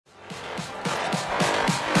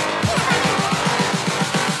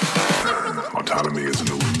Autonomy is an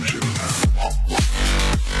illusion.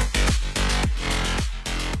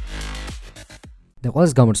 და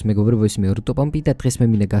ყველას გამორს მეგობრებო, ისმე RutoPomp და დღეს მე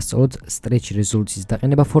მინდა გასწავლოთ stretch rezolūcijas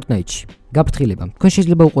დაყენება Fortnite-ში. გაფრთხილება. თქვენ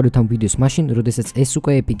შეიძლება უყურებთ ამ ვიდეოს მაშინ, როდესაც ეს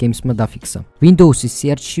უკვე Epic Games-მა დაფიქსა. Windows-ის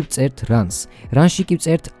CR-ში ვწერთ runs. Run-ში კი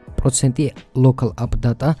ვწერთ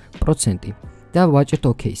 %localappdata % და ვაჭერთ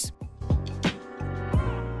OK-ს.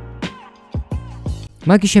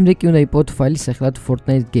 მაგის შემდეგ კი უნდა იპოვოთ ფაილი სახელად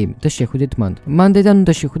Fortnite game და შეხვიდეთ მან. მანდედან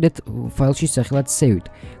უნდა შეხვიდეთ ფაილში სახელად save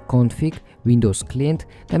config Windows client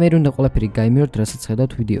და მე უნდა ყველაფერი გაიმეოროთ, რასაც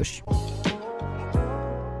ხედავთ ვიდეოში.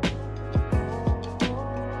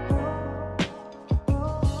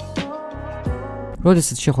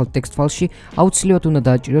 როდესაც შეხვალთ text ფაილში, აუცილებლად უნდა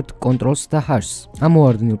დააჭიროთ controls და hashs. ამ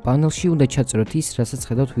მოარდნილ პანელში უნდა ჩაწეროთ ის, რასაც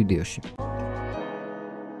ხედავთ ვიდეოში.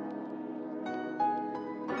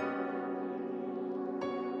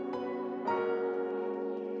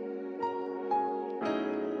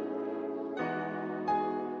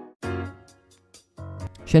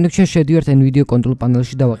 შემდეგ ჩვენ შევდივართ NVIDIA control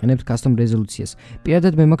panel-ში და ვაყენებთ custom rezolūcijas.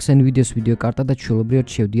 პირადად მე მაქვს NVIDIA-ს ვიდეო კარტა და ჩვეულებრივად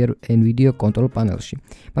შევდივარ NVIDIA control panel-ში.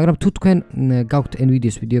 მაგრამ თუ თქვენ გაქვთ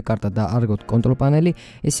NVIDIA-ს ვიდეო კარტა და არ გაქვთ control panel-ი,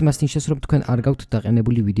 ეს იმას ნიშნავს, რომ თქვენ არ გაქვთ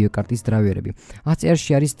დაყენებული ვიდეო კარტის დრაივერები.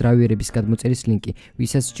 ACER-ში არის დრაივერების გადმოწერის ლინკი,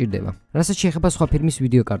 ვისაც სჭირდება. რასაც შეეხება სხვა ფირმის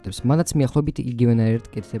ვიდეო კარტებს, მანაც მიახლოებით იგივენაირად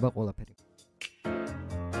კეთდება ყველაფერი.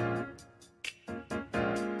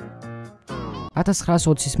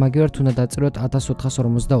 1920-ის მაგევართ უნდა დაწეროთ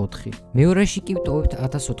 1454. მეორეში კი ვტოვებთ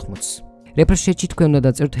 1080-ს. რეფრეშში თქვენ უნდა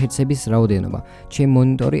დაწეროთ ჰერცების რაოდენობა. ჩემი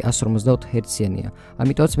მონიტორი 150 ჰერციანია.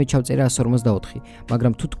 ამიტომაც მე ჩავწერე 154,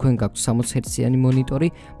 მაგრამ თუ თქვენ გაქვთ 60 ჰერციანი მონიტორი,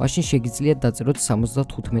 მაშინ შეგიძლიათ დაწეროთ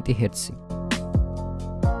 75 ჰერცი.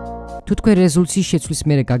 თუ თქვენ რეზოლუციის შეცვლის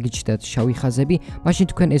მერე გაგიჩნდათ შავი ხაზები, მაშინ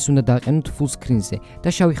თქვენ ეს უნდა დააყენოთ full screen-ზე და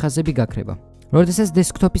შავი ხაზები გაქრება. როდესაც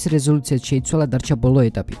დესკტოპის რეზოლუციაც შეიცვალა, დარჩა ბოლო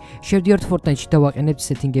ეტაპი. შევდივართ Fortnite-ში და ვაყენებთ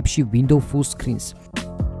setting-ებში window full screens.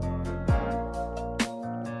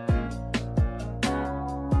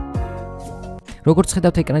 როგორც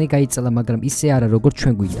ხედავთ, ეკრანი გაიწელა, მაგრამ ისე არა, როგორც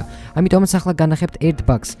ჩვენ გვინდა. ამიტომაც ახლა განახებთ ერთ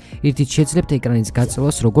ბაგს. ერთით შეძლებთ ეკრანის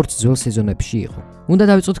გაწელვას, როგორც ძველ სეზონებში იყო. უნდა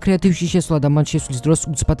დავიწყოთ კრეატივში შესვლა და მან შესვლის დროს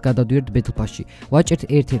უცბად გადავდივართ Battle Pass-ში. ვაჭერთ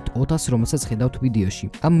ერთ-ერთ ოთას, რომელსაც ხედავთ ვიდეოში.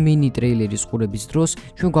 ამ mini ტრეილერის ყურების დროს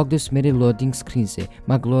ჩვენ გვაგდებს მერე loading screen-ზე,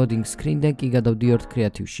 მაგ loading screen-დან კი გადავდივართ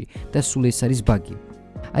კრეატივში და სულ ეს არის ბაგი.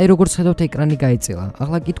 აი როგორც ხედავთ, ეკრანი გაიწელა.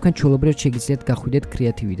 ახლა კი თქვენ ჩვეულებრივად შეგიძლიათ გახვიდეთ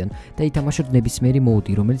კრეატივიდან და ითამაშოთ ნებისმიერი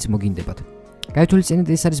მოუდი, რომელიც მოგინდებათ. გაითვალისწინეთ,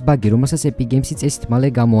 ეს არის ბაგი, რომელსაც Epic Games-ი წესით მალე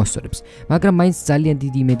გამოასწორებს, მაგრამ მაინც ძალიან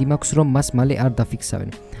დიდი იმედი მაქვს, რომ მას მალე არ დაფიქსავენ.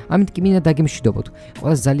 ამით კი მინდა დაგემშვიდობოთ.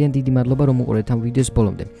 ყველას ძალიან დიდი მადლობა, რომ უყურეთ ამ ვიდეოს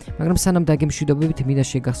ბოლომდე. მაგრამ სანამ დაგემშვიდობებით, მინდა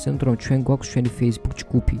შეგახსენოთ, რომ ჩვენ გვაქვს ჩვენი Facebook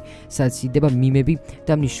ჯგუფი, სადაც იდება მიმები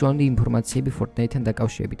და მნიშვნელოვანი ინფორმაციები Fortnite-თან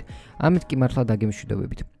დაკავშირებით. ამით კი მართლა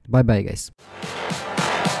დაგემშვიდობებით. Bye bye guys.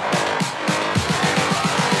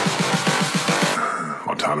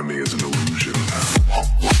 Autonomy is an illusion.